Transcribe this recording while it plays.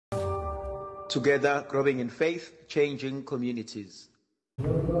Together, growing in faith, changing communities.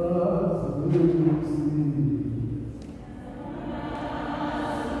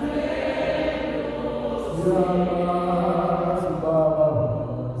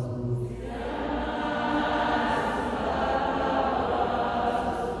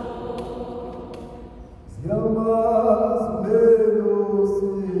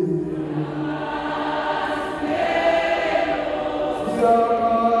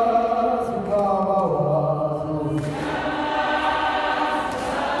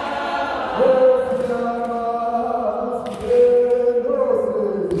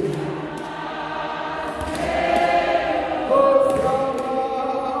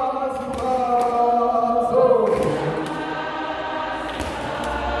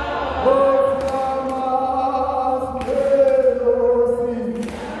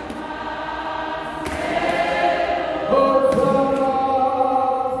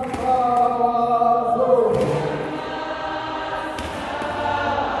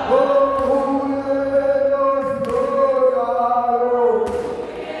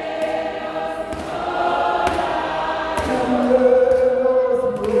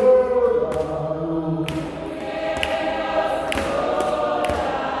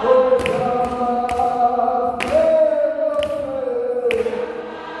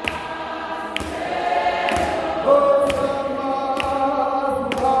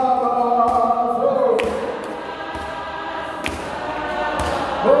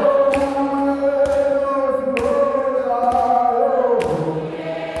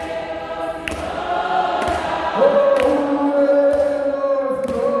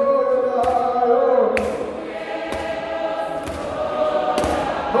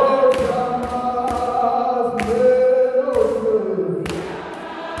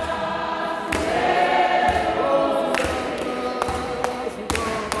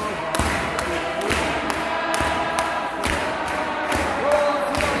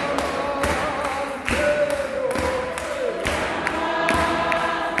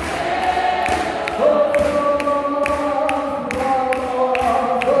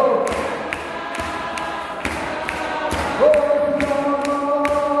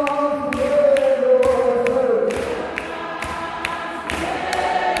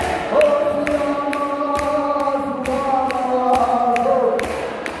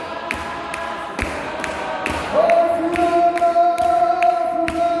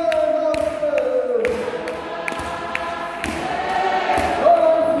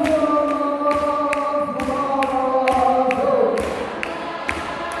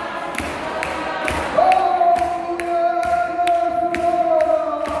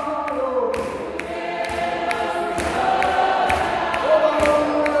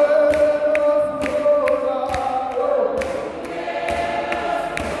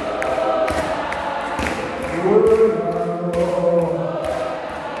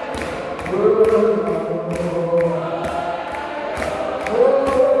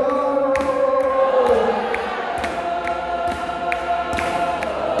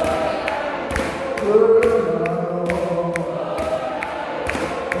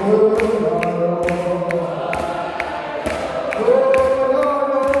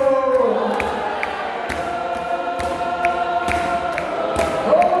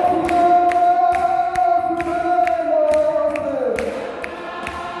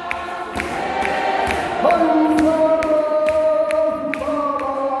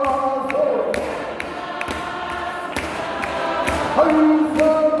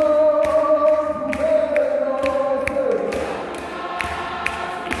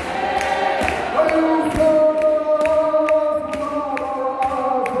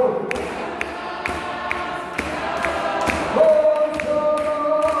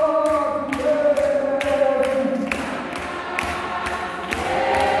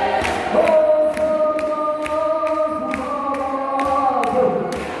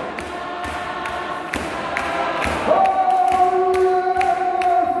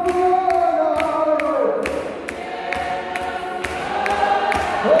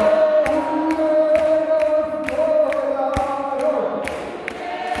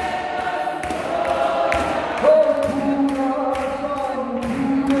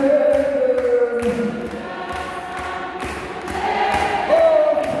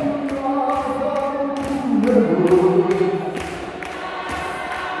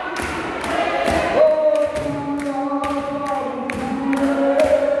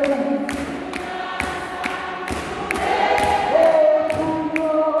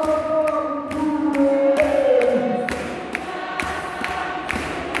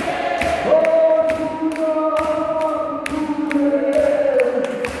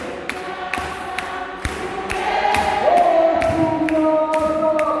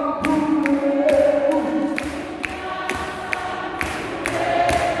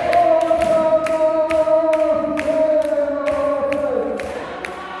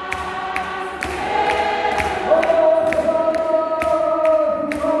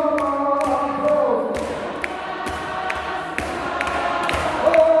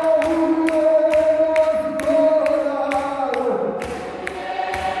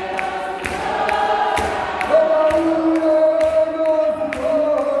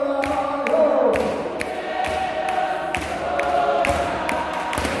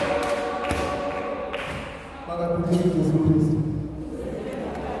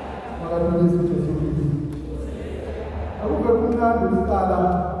 akaNkosi uJesu Kristu. Akube kumnandi ukuqala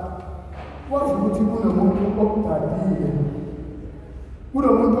wazi ukuthi kunomuntu okudalile,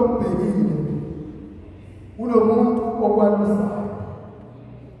 kunomuntu okubhekile, kunomuntu okwalusayo.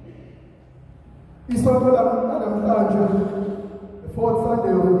 Isonto namhlanje, the fourth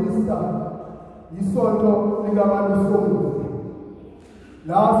Sunday of Easter, isonto likaMalusi omuhle.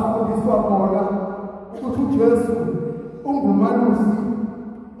 La sifundiswa khona ukuthi uJesu unguMalusi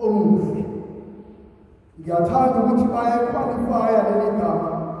omuhle. Ngiyathanda ukuthi bayequalifya leli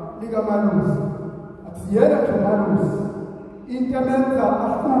gama likaMalusi. Akusiyena nje uMalusi. Into emenza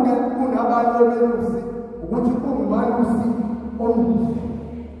ahluke kunabanye obelusi ukuthi unguMalusi omuhle.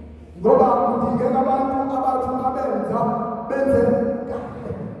 Ngoba kudingeka abantu abathi benze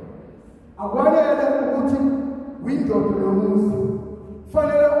kahle. Akwanele ukuthi uyindoda yomuzi.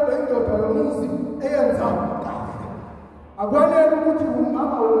 Kufanele ube indoda yomuzi eyenza kahle. Akwanele ukuthi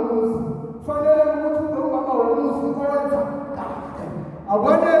umama womuzi. Kufanele ukuthi ube umama womuzi owenza kahle.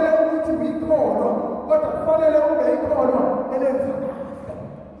 Akwanele ukuthi uyikholwa, kodwa kufanele ube yikholwa elenza kahle.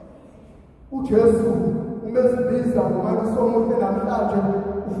 uJesu umesibiza ngoMalusi omuhle namhlanje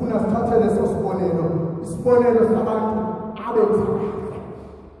ufuna sithathe leso isibonelo sabantu abenza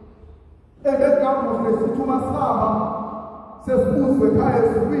ebekakuhle sithi uma sihamba sesibuzwe ekhaya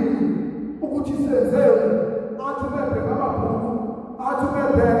esibili ukuthi senzeni, athi ubebheka amabhuku, athi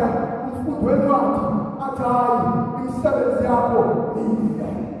ubebheka umfundi wencwadi, athi hayi imisebenzi yakho mihle.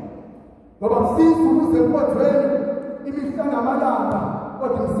 Ngoba sithi ukuze enkonzweni imihla namalanga,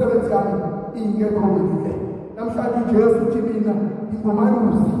 kodwa imisebenzi yami ingekho mihle. Namhlanje uJesu uthi mina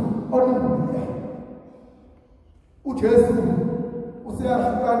nginguMalusi omuhle. uJesu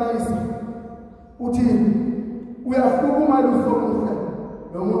useyahlukanisa uthi uyahluka uMalusi omuhle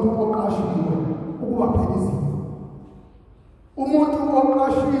nomuntu oqashiwe ukuba phela izimvu. Umuntu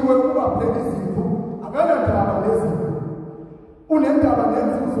oqashiwe ukuba phela izimvu akanandaba nezimvu, unendaba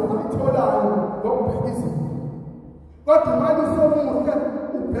nenzuzo ayitholayo ngokubheka izimvu. Kodwa uMalusi omuhle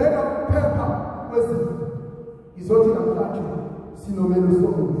ubheka ukuphepha kwezimvu. Izothi namhlanje sinoMalusi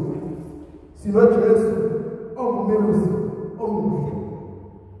omuhle, sinoJesu onguMalusi omuhle,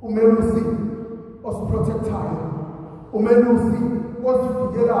 uMalusi osiprotectayo, uMalusi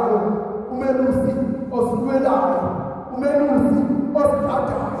osivikelayo, uMalusi osilwelayo, uMalusi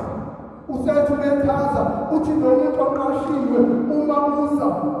osigadayo. Usethu bethaza uthi nomuntu oqashiwe uma kuza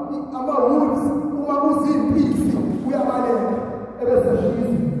ama-wolves, uma kuza impisi uyabaleka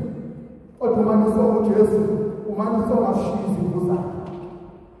ebeseshiza. Kodwa uMalusi onguJesu uMalusi ongashiyi izimvu zakhe.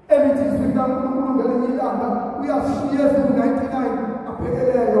 Elithi izwi likaNkulunkulu ngelinye ilanga uyashiya eziwu-99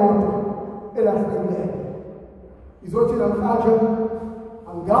 abhekelele yodwa elahlekileyo. Izothi namhlanje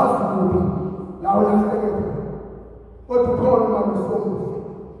angazi kuphi la ulahleke khona, kodwa ukhona uMalusi omuhle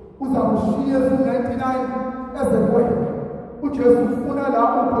uzakushiya eziwu-99 ezekuwena. uJesu ufuna la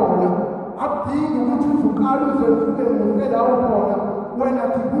ukhona, akudingi ukuthi uzuqala uze ufike muhle la ukhona. Wena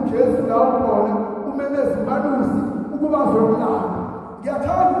thina uJesu la ukhona umemeza uMalusi ukuba azokulanda.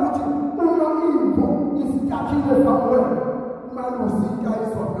 Ngiyathanda ukuthi uma imvu isitakile somewhere, uMalusi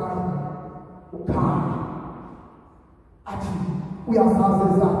ikayiswa ngayo ukhala athi uyazazi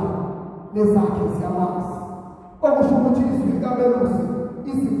ezakhe nezakhe ziyamazi. Okusho ukuthi izwi likaMalusi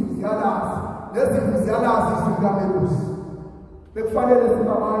izimvu ziyalazi, nezimvu ziyalazi izwi likaMalusi. Bekufanele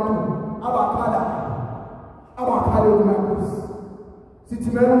singabantu abakhalayo uMalusi. Sithi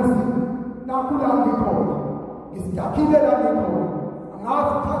Malusi nakula ngikhona, ngisidakile la ngikhona,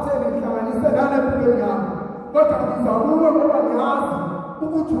 angazi thathele ngihlanganise nale mpilo yami, kodwa ngizakuwe ngoba ngiyazi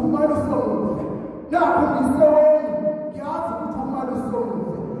ukuthi uMalusi omuhle. Nakho ngiseweni ngiyazi ukuthi uMalusi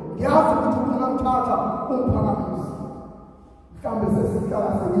omuhle, ngiyazi ukuthi ungamthatha umphakamise. Mhlawumbe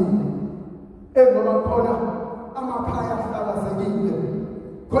sesihlakazekile ngoba khona amakhaya ahlakazekile,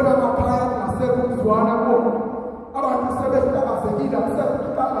 khona amakhaya kungasekho ukuzwana khona. Abantu sebehlakazekile,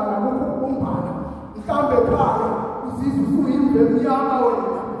 akusehlangana ukubumbana. Mhlawumbe ekhaya uzizwa usuyimvu emnyama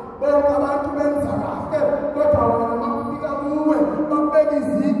wena, bonke abantu benza kahle, kodwa wena makufika kuwe bakubeka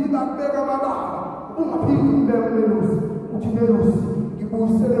iziki, bakubeka amabala. Ungaphinde umbeke uMalusi uthi Malusi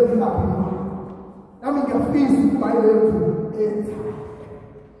ngibuyisele emhlabeni wakho. Nami ngiyafisa ukuba yethu enza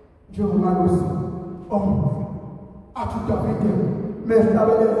njengoMalusi omuhle. Athi uDavide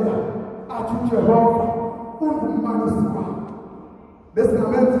mehlabelela, athi uJehova unguMalusi wakho.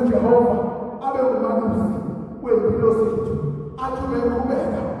 Besingamenza uJehova abe uMalusi wempilo zethu. Athi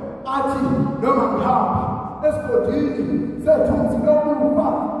beqhubeka, athi noma ngihamba esigodini sethunzi lokufa,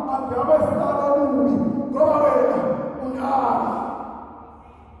 angabe sihlala kubi ngoba wena unazi.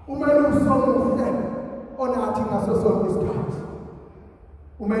 uMalusi omuhle onathi ngaso sonke isikhathi.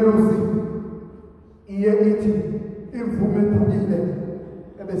 umelusi iye ithi imvume ephukile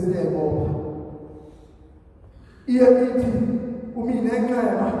ebese yayibopha. Iye ithi umine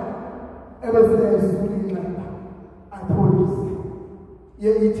enxeba ebese yayisula inxeba ayipholise.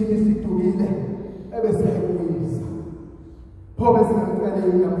 Iye ithi nisidukile ebese yayibuyisa. Pho bese ngicela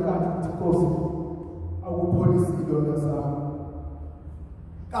namhlanje ukuthi Nkosi awukupholisi ilona sami.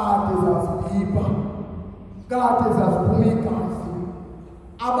 Kade zasiphipa, kade zasiphuma igazi.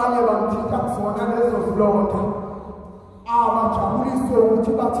 Abanye bamthinta kusona lezo zilonda, abajabuliswe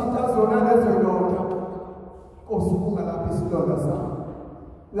ukuthi bathinta zona lezo zilonda. Nkosi ungalaphi isilonda sami,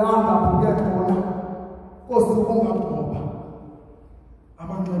 la ngaphuke khona. Nkosi ungagoba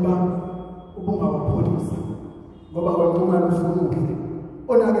amanxeba ubungawapholisa, ngoba wena ungalusho umuhle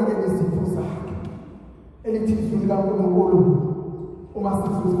onakekela izifo zakhe. Elithi izwi likaNkulunkulu uma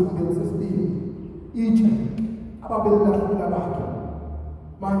sifundeni sesibili itshe ababelahlela bakhe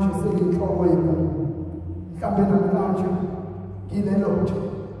manje seliyinhloko yenu. Mhlambe namhlanje ngilelonje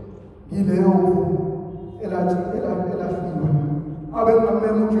ngileyo elahliwe abe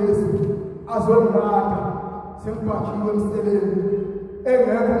ngamema uJesu azongilanda sengibhajiwe emseleni,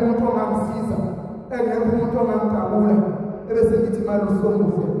 engekho umuntu ongamsiza, engekho umuntu ongamgabula. Ebese ngithi Malusi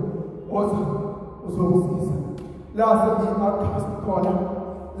omuhle, oza uzongisiza. La sengi-outcast khona,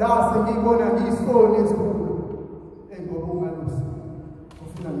 la sengibona ngiyisoni esikhulu. Ngoba uMalusi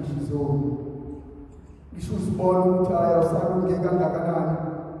ufuna ngishizoni, ngisho usibona ukuthi hhayi awusalunge kangakanani.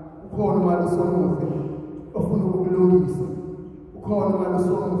 Ukhona uMalusi omuhle ofuna ukukulungisa, ukhona uMalusi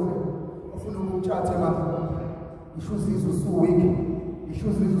omuhle ofuna ukukutshatha emahlombe. Ngisho uzizwe usuwiki, ngisho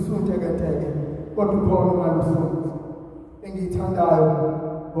uzizwe usunteketeke, kodwa ukhona uMalusi omuhle engiyithandayo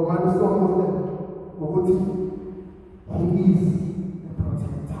ngoMalusi omuhle ukuthi he is a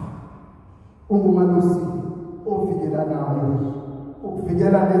protector. UNguMalusi ovikelanayo,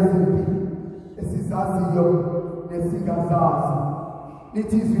 ukuvikela nezimpi esizaziyo nesingazazi.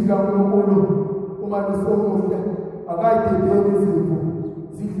 Lithi izwi likaNkulunkulu uMalusi omuhle akayidedeli izifo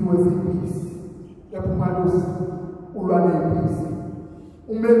zidliwe zimpisi. Kepha uMalusi ulwa nempisi.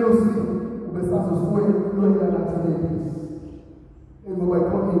 Umelusi ubesazoswela nathi nempisi. Ngoba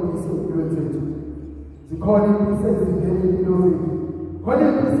ikhona impisi empilweni zethu, zikhona impisi ezingena impilo zethu, khona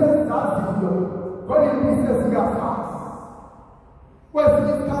impisi ezizaziyo, khona impisi ezingazazi.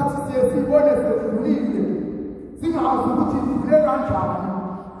 Kwesinye isikhathi siye siyibone sedlulile, singazi ukuthi idlule kanjani.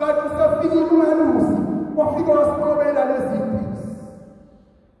 Kanti sefikile uMalusi wafika wasiqobela lezi impisi.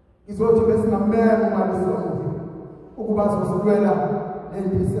 Ngizothi besingamema uMalusi omuhle ukuba sizosilwela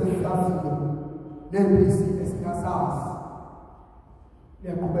nempisi ezizaziyo nempisi ezingazazi.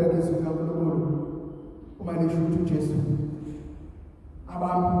 Liyaqhubeka izwi likaNkulunkulu uma lisho ukuthi uJesu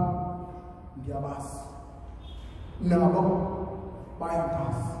abantu ngiyabazi, nabo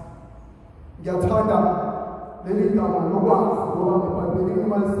bayangazi. Ngiyathanda leli gama lokwazi, ngoba eBhayibhelini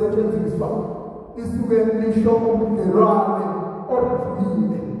uma lisetshenziswa lisuke lisho ubudlelwane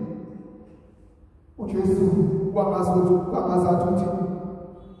obudlulile. uJesu kwangazathi ukuthi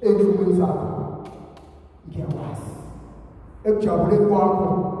enhlungwini zakho ngiyakwazi, ekujabuleni kwakho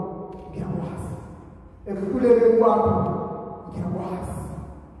ngiyakwazi, ekuhlulekeni kwakho ngiyakwazi,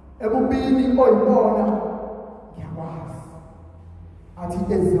 ebubini oyibona ngiyakwazi.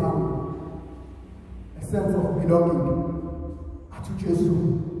 Athi ezami, a sense of belonging. Athi uJesu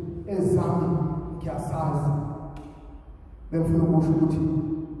ezami ngiyasazi. Bengifuna ukusho ukuthi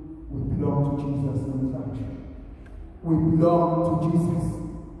we belong to Jesus namhlanje. We belong to Jesus.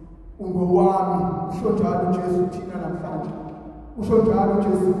 Ungowami, usho njalo uJesu thina namhlanje. Usho njalo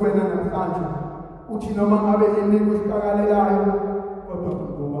uJesu kuwena namhlanje. Uthi noma ngabe yini kusiqakalelayo, kodwa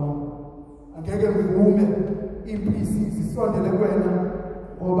ungowami. Angeke ngivume impisi zisondele kuwena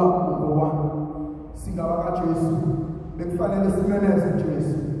ngoba ungowami. Singaba kaJesu, bekufanele simeleze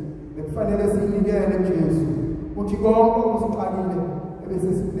uJesu, bekufanele sinikele uJesu. Uthi konke okusixakile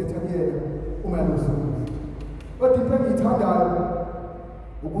ebese siletha kuyena uMalusi. Kodwa into engiyithandayo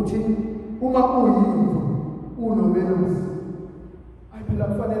ukuthi uma uyinto unomelusi, ayi phela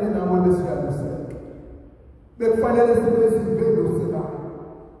kufanele nawe besiyaluseka. Bekufanele sibe izimvelusekayo,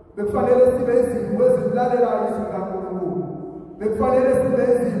 bekufanele sibe izimvu ezilalelayo izwi likaNkulunkulu, bekufanele sibe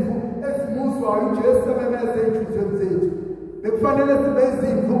izimvu ezimuzwayo uJesu ememeza ey'nhliziyweni zethu, bekufanele sibe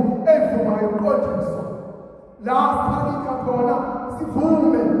izimvu ey'vumayo uqondiswa. La siphakika khona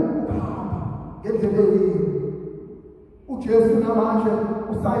sivume ukuhamba ngendlela eyiyo. uJesu namanje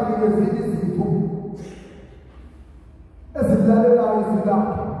usayinikeza izimvu ezilalelayo izwi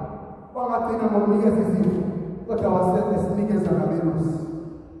lakhe. Wangagcina ngokunikeza izimvu, kodwa wasesinikeza nabelusi.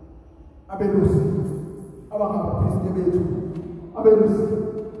 Abelusi abangabaphristi bethu, abelusi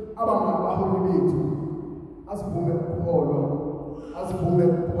abangabaholi bethu asivume ukukholwa, asivume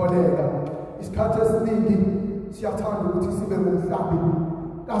ukukholeka. Isikhathi esiningi siyathanda ukuthi sibe ngumhlambi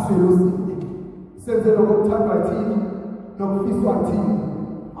kaSelusini, senze lokho okuthandwa yithini nokufiswa yithini,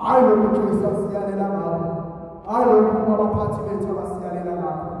 hayi lokho uJesu asiyalela ngakho, hayi lokho abaphathi bethu abasiyalela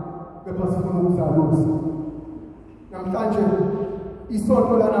ngakho, kepha sifuna ukuzalusa. Namhlanje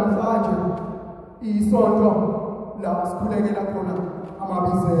isonto lanamhlanje isonto la sikhulekela khona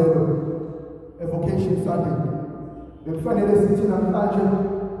amabizelo, evocation Sunday. Bekufanele sithi namhlanje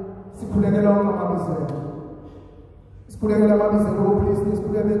sikhulekela amabizelo, sikhulekela amabizelo oKristu,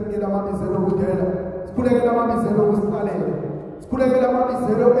 sikhulekela amabizelo okudela, sikhulekela amabizelo okusiqalela, sikhulekela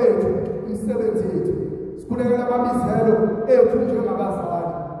amabizelo ethu imisebenzi yethu, sikhulekela amabizelo ethu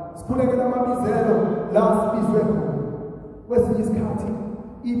njengabazali, sikhulekela amabizelo la sibizwe khona. Kwesinye isikhathi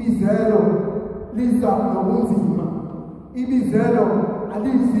ibizelo liza nobunzima, ibizelo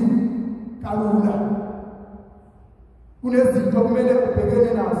alizi kalula. Kunezinto kumele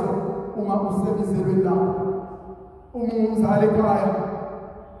ubhekene nazo uma usebizelweni lakho. Uma ungumzali ekhaya,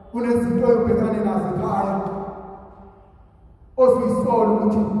 kunezinto obhekane nazo ekhaya ozisola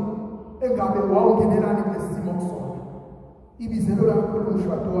ukuthi engabe wawungenelani kulesimo kusona. Ibizelo lakho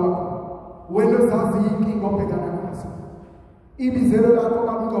lomshado wakho, wena uzazi inkinga obhekana nazo. Ibizelo lakho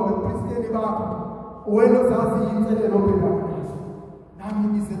kaMngcwabo ebupristeni bakho, wena uzazi inselelo obhekana nazo. Nami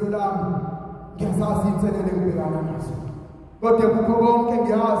ibizelo lami ngiyazazi inselelo engibhekana nazo. Kodwa kukho konke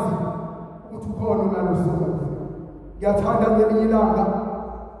ngiyazi ukuthi ukhona unalosuku. Ngiyathanda ngelinye ilanga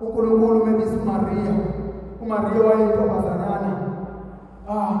uNkulunkulu mebiza uMaria. uMaria wayeyintombazanyana.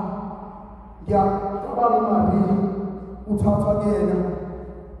 Ngiyacabanga uMaria uthathwa kuyena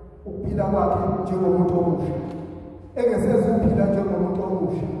ukuphila kwakhe njengomuntu omusha. Engeseze ukuphila njengomuntu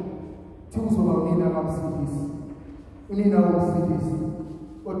omusha, thi uzoba unina kaMsindisi, unina womsindisi.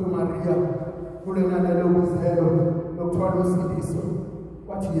 Kodwa uMaria kule nalelo kuzelo lokuthola usindiso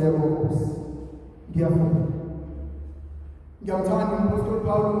wathi yebo Nkosi, ngiyavuma. Ngiyamthanda uMpostoli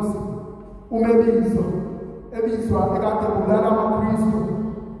Paulus ebizwa ekade ebulala amaKristu,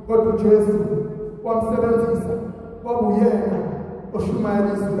 kodwa uJesu wamsebenzisa, kwaba uyena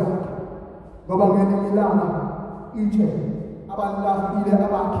oshumayela izwi lakhe. Ngoba ngelinye ilanga itshe abalahile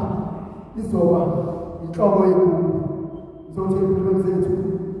abakhe lizoba inhloko yegugu. Zothi empilweni zethu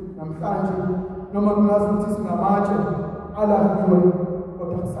namhlanje noma kungazi ukuthi singamatshe alahiwe,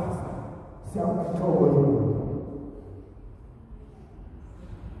 kodwa kusasa siyaba inhloko yegugu.